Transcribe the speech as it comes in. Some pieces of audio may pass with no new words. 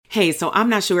Hey, so I'm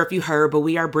not sure if you heard, but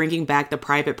we are bringing back the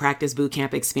private practice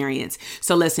bootcamp experience.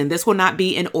 So listen, this will not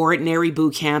be an ordinary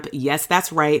bootcamp. Yes,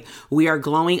 that's right. We are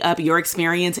glowing up your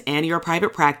experience and your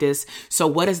private practice. So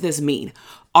what does this mean?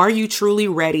 Are you truly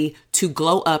ready to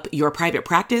glow up your private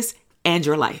practice and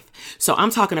your life? So I'm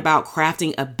talking about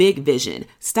crafting a big vision.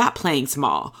 Stop playing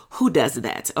small. Who does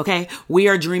that? Okay. We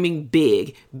are dreaming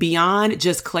big. Beyond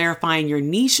just clarifying your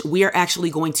niche, we are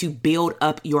actually going to build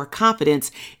up your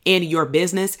confidence in your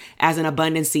business as an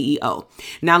abundant CEO.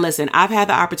 Now listen, I've had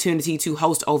the opportunity to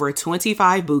host over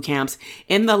 25 boot camps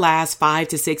in the last 5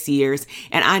 to 6 years,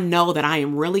 and I know that I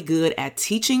am really good at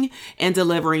teaching and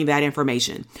delivering that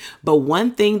information. But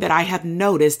one thing that I have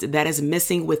noticed that is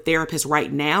missing with therapists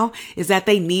right now is that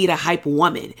they need a hype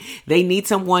woman. They need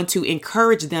someone to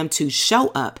encourage them to show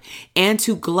up and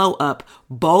to glow up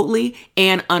boldly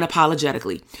and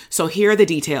unapologetically. So here are the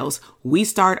details. We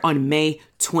start on May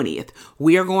 20th.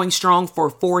 We are going strong for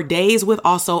 4 days with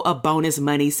also a bonus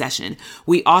money session.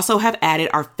 We also have added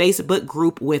our Facebook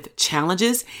group with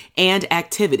challenges and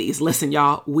activities. Listen,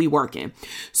 y'all, we working.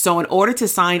 So in order to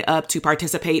sign up to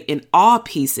participate in all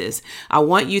pieces, I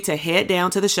want you to head down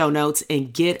to the show notes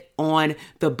and get on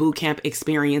the bootcamp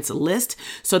experience list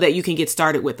so that you can get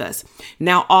started with us.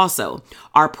 Now, also,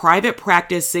 our private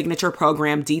practice signature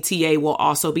program, DTA, will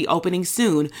also be opening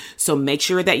soon. So make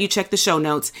sure that you check the show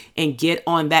notes and get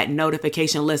on that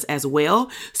notification list as well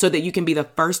so that you can be the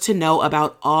first to know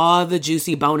about all the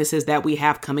juicy bonuses that we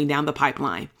have coming down the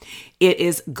pipeline. It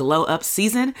is glow up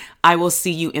season. I will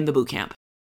see you in the bootcamp.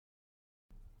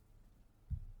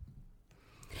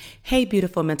 Hey,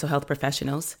 beautiful mental health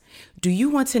professionals. Do you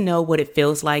want to know what it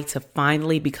feels like to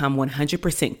finally become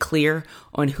 100% clear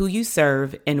on who you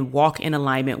serve and walk in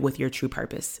alignment with your true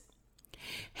purpose?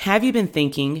 Have you been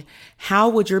thinking, how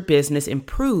would your business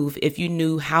improve if you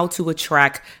knew how to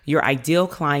attract your ideal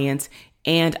clients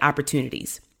and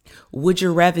opportunities? Would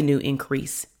your revenue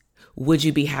increase? Would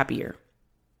you be happier?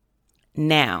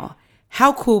 Now,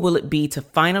 how cool will it be to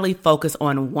finally focus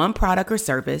on one product or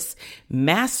service,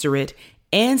 master it,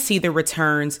 and see the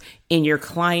returns in your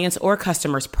clients' or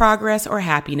customers' progress or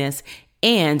happiness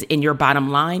and in your bottom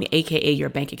line, aka your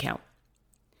bank account?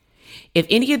 If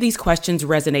any of these questions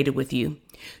resonated with you,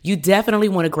 you definitely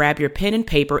want to grab your pen and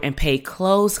paper and pay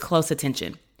close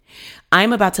attention.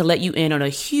 I'm about to let you in on a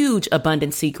huge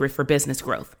abundant secret for business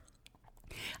growth.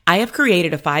 I have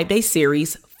created a 5-day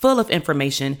series full of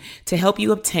information to help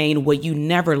you obtain what you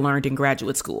never learned in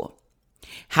graduate school: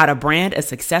 how to brand a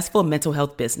successful mental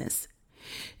health business.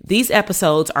 These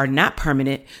episodes are not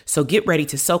permanent, so get ready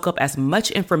to soak up as much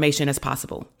information as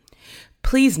possible.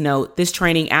 Please note, this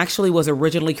training actually was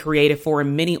originally created for a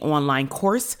mini online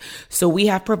course, so we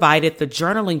have provided the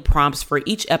journaling prompts for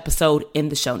each episode in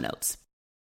the show notes.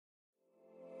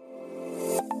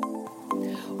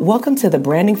 Welcome to the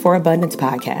Branding for Abundance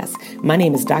podcast. My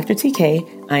name is Dr.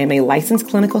 TK. I am a licensed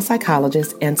clinical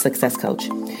psychologist and success coach.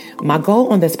 My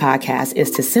goal on this podcast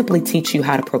is to simply teach you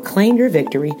how to proclaim your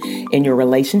victory in your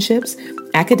relationships,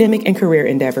 academic and career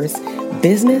endeavors,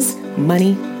 business,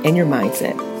 money, and your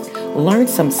mindset. Learn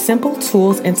some simple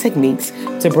tools and techniques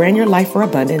to brand your life for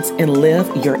abundance and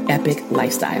live your epic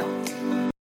lifestyle.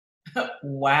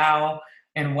 Wow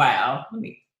and wow. Let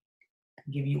me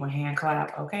give you a hand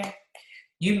clap, okay?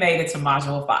 You made it to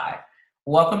Module 5.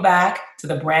 Welcome back to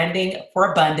the Branding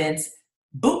for Abundance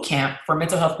Bootcamp for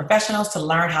mental health professionals to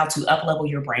learn how to up-level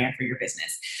your brand for your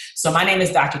business. So my name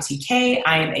is Dr. TK.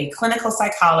 I am a clinical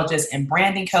psychologist and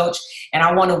branding coach, and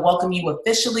I want to welcome you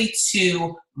officially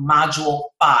to Module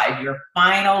 5, your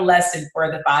final lesson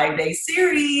for the 5-day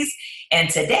series. And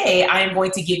today I am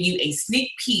going to give you a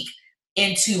sneak peek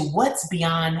into what's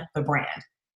beyond the brand,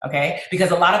 okay? Because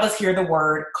a lot of us hear the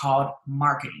word called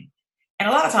marketing. And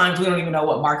a lot of times we don't even know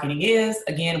what marketing is.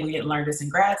 Again, we didn't learn this in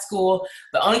grad school.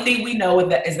 The only thing we know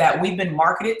is that we've been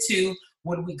marketed to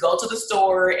when we go to the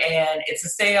store and it's a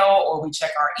sale, or we check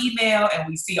our email and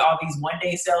we see all these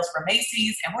one-day sales from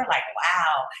Macy's and we're like,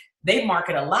 wow, they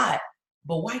market a lot,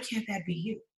 but why can't that be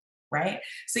you, right?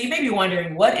 So you may be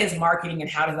wondering, what is marketing and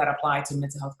how does that apply to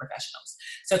mental health professionals?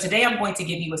 So today I'm going to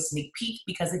give you a sneak peek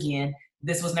because, again,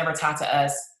 this was never taught to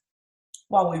us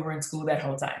while we were in school that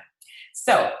whole time.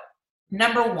 So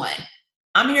number one,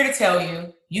 I'm here to tell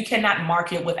you, you cannot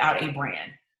market without a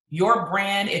brand. Your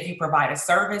brand, if you provide a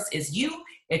service, is you.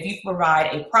 If you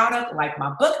provide a product like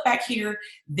my book back here,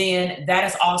 then that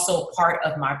is also part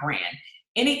of my brand.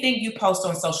 Anything you post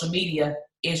on social media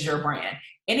is your brand.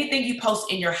 Anything you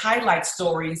post in your highlight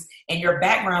stories and your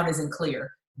background isn't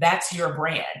clear, that's your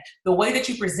brand. The way that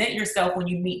you present yourself when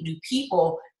you meet new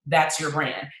people, that's your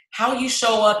brand. How you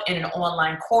show up in an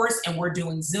online course and we're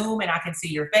doing Zoom and I can see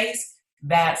your face,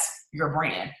 That's your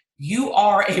brand. You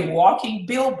are a walking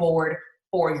billboard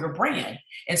for your brand.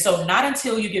 And so not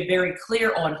until you get very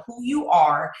clear on who you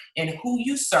are and who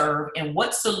you serve and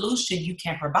what solution you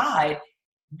can provide,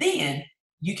 then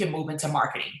you can move into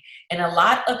marketing. And a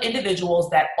lot of individuals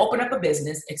that open up a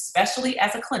business, especially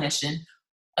as a clinician,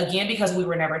 again, because we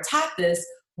were never taught this,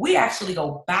 we actually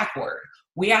go backward.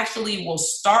 We actually will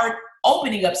start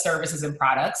opening up services and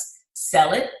products,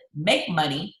 sell it, make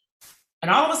money,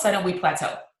 and all of a sudden we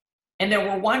plateau. And then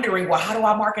we're wondering, well, how do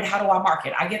I market? How do I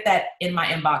market? I get that in my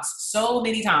inbox so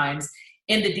many times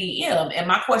in the DM. And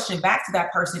my question back to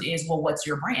that person is, well, what's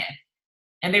your brand?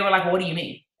 And they were like, well, what do you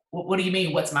mean? What do you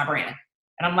mean, what's my brand?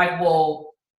 And I'm like, well,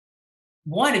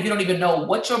 one, if you don't even know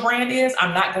what your brand is,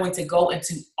 I'm not going to go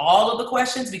into all of the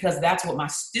questions because that's what my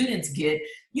students get.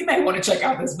 You may want to check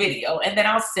out this video, and then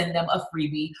I'll send them a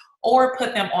freebie or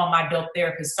put them on my Dope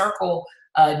Therapist Circle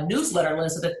newsletter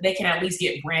list so that they can at least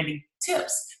get branding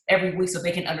tips every week so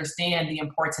they can understand the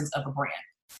importance of a brand.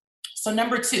 So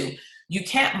number two, you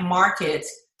can't market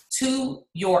to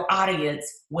your audience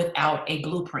without a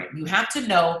blueprint. You have to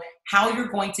know how you're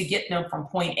going to get them from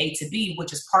point A to B,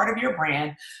 which is part of your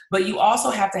brand, but you also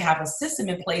have to have a system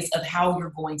in place of how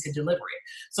you're going to deliver it.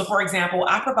 So for example,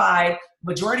 I provide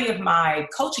majority of my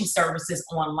coaching services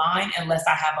online unless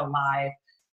I have a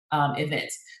live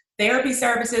event. Therapy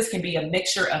services can be a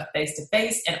mixture of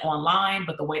face-to-face and online,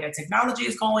 but the way that technology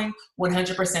is going,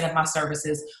 100% of my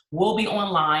services will be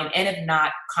online. And if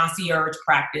not, concierge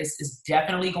practice is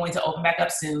definitely going to open back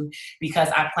up soon because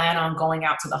I plan on going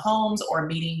out to the homes or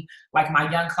meeting like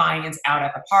my young clients out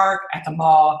at the park, at the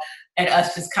mall, and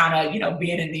us just kind of,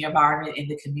 being in the environment in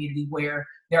the community where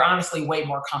they're honestly way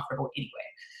more comfortable anyway.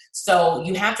 So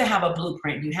you have to have a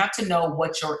blueprint. You have to know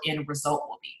what your end result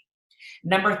will be.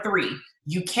 Number three,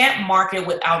 you can't market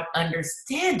without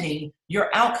understanding your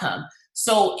outcome.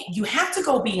 So you have to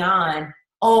go beyond,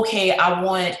 okay, I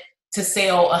want to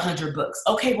sell 100 books.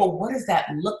 Okay, well, what does that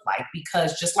look like?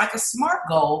 Because just like a SMART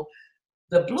goal,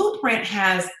 the blueprint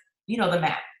has, the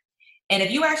map. And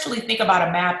if you actually think about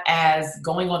a map as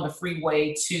going on the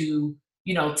freeway to,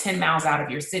 10 miles out of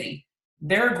your city,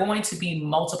 there are going to be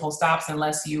multiple stops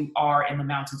unless you are in the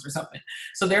mountains or something.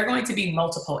 So there are going to be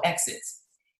multiple exits.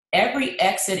 Every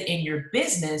exit in your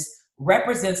business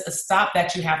represents a stop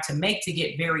that you have to make to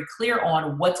get very clear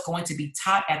on what's going to be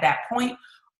taught at that point,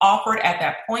 offered at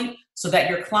that point, so that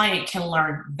your client can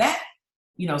learn that,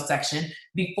 section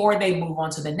before they move on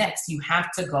to the next. You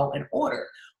have to go in order.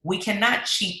 We cannot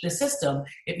cheat the system.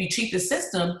 If you cheat the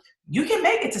system, you can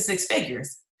make it to six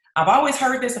figures. I've always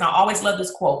heard this and I always love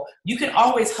this quote. You can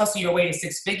always hustle your way to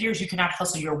six figures. You cannot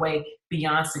hustle your way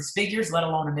beyond six figures, let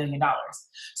alone $1 million.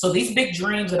 So these big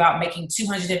dreams about making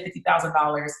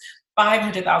 $250,000,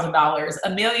 $500,000,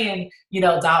 $1 million,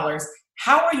 dollars,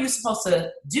 how are you supposed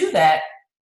to do that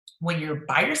when you're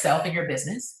by yourself in your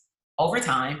business over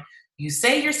time? You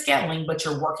say you're scaling, but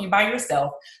you're working by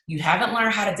yourself. You haven't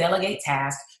learned how to delegate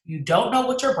tasks. You don't know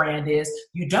what your brand is.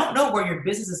 You don't know where your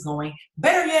business is going.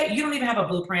 Better yet, you don't even have a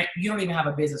blueprint. You don't even have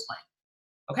a business plan.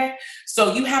 Okay?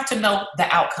 So you have to know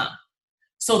the outcome.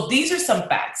 So these are some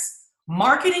facts.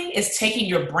 Marketing is taking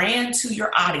your brand to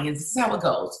your audience. This is how it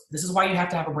goes. This is why you have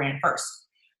to have a brand first.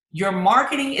 Your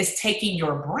marketing is taking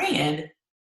your brand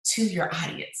to your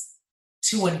audience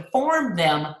to inform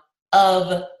them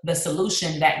of the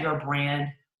solution that your brand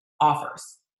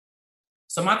offers.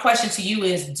 So my question to you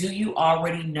is, do you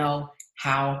already know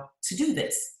how to do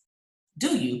this?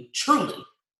 Do you truly?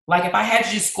 Like if I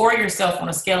had you score yourself on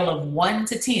a scale of 1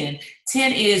 to 10,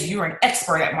 10 is you're an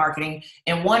expert at marketing,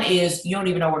 and 1 is you don't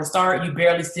even know where to start. You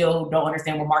barely still don't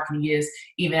understand what marketing is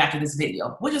even after this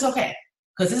video, which is okay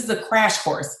because this is a crash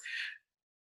course.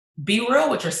 Be real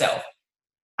with yourself.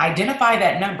 Identify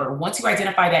that number. Once you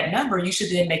identify that number, you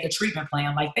should then make a treatment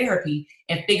plan like therapy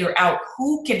and figure out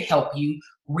who can help you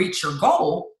reach your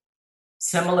goal,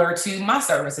 similar to my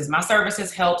services. My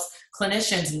services helps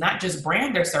clinicians not just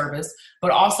brand their service, but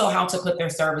also how to put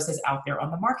their services out there on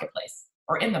the marketplace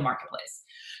or in the marketplace.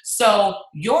 So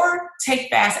your take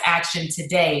fast action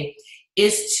today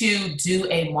is to do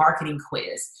a marketing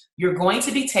quiz. You're going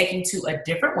to be taken to a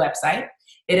different website.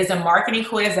 It is a marketing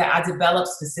quiz that I developed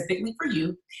specifically for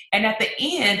you. And at the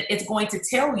end, it's going to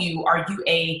tell you, are you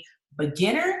a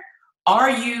beginner? Are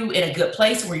you in a good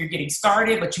place where you're getting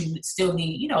started, but you still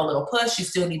need, a little push, you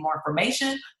still need more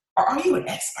information? Or are you an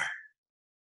expert?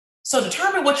 So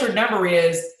determine what your number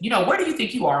is, where do you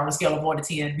think you are on a scale of 1 to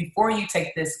 10 before you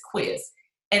take this quiz?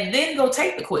 And then go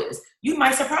take the quiz. You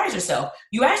might surprise yourself.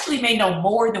 You actually may know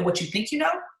more than what you think you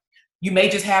know. You may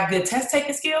just have good test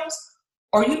taking skills,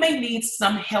 or you may need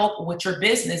some help with your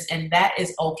business, and that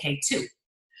is okay too.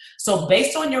 So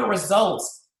based on your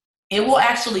results, it will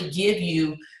actually give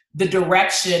you the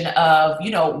direction of,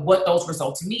 what those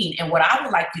results mean. And what I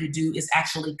would like you to do is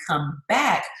actually come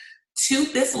back to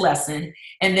this lesson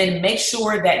and then make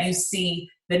sure that you see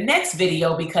the next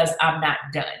video, because I'm not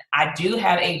done. I do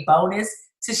have a bonus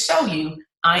to show you.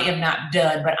 I am not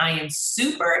done, but I am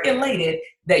super elated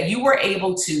that you were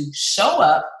able to show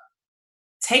up,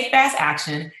 take fast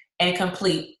action, and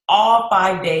complete all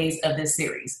 5 days of this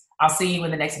series. I'll see you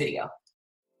in the next video.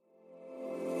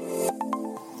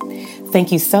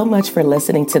 Thank you so much for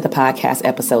listening to the podcast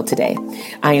episode today.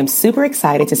 I am super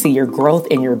excited to see your growth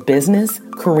in your business,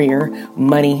 career,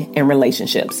 money, and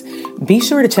relationships. Be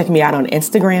sure to check me out on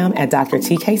Instagram at Dr.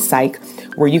 TK Psych,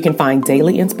 where you can find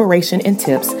daily inspiration and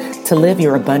tips to live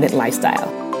your abundant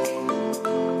lifestyle.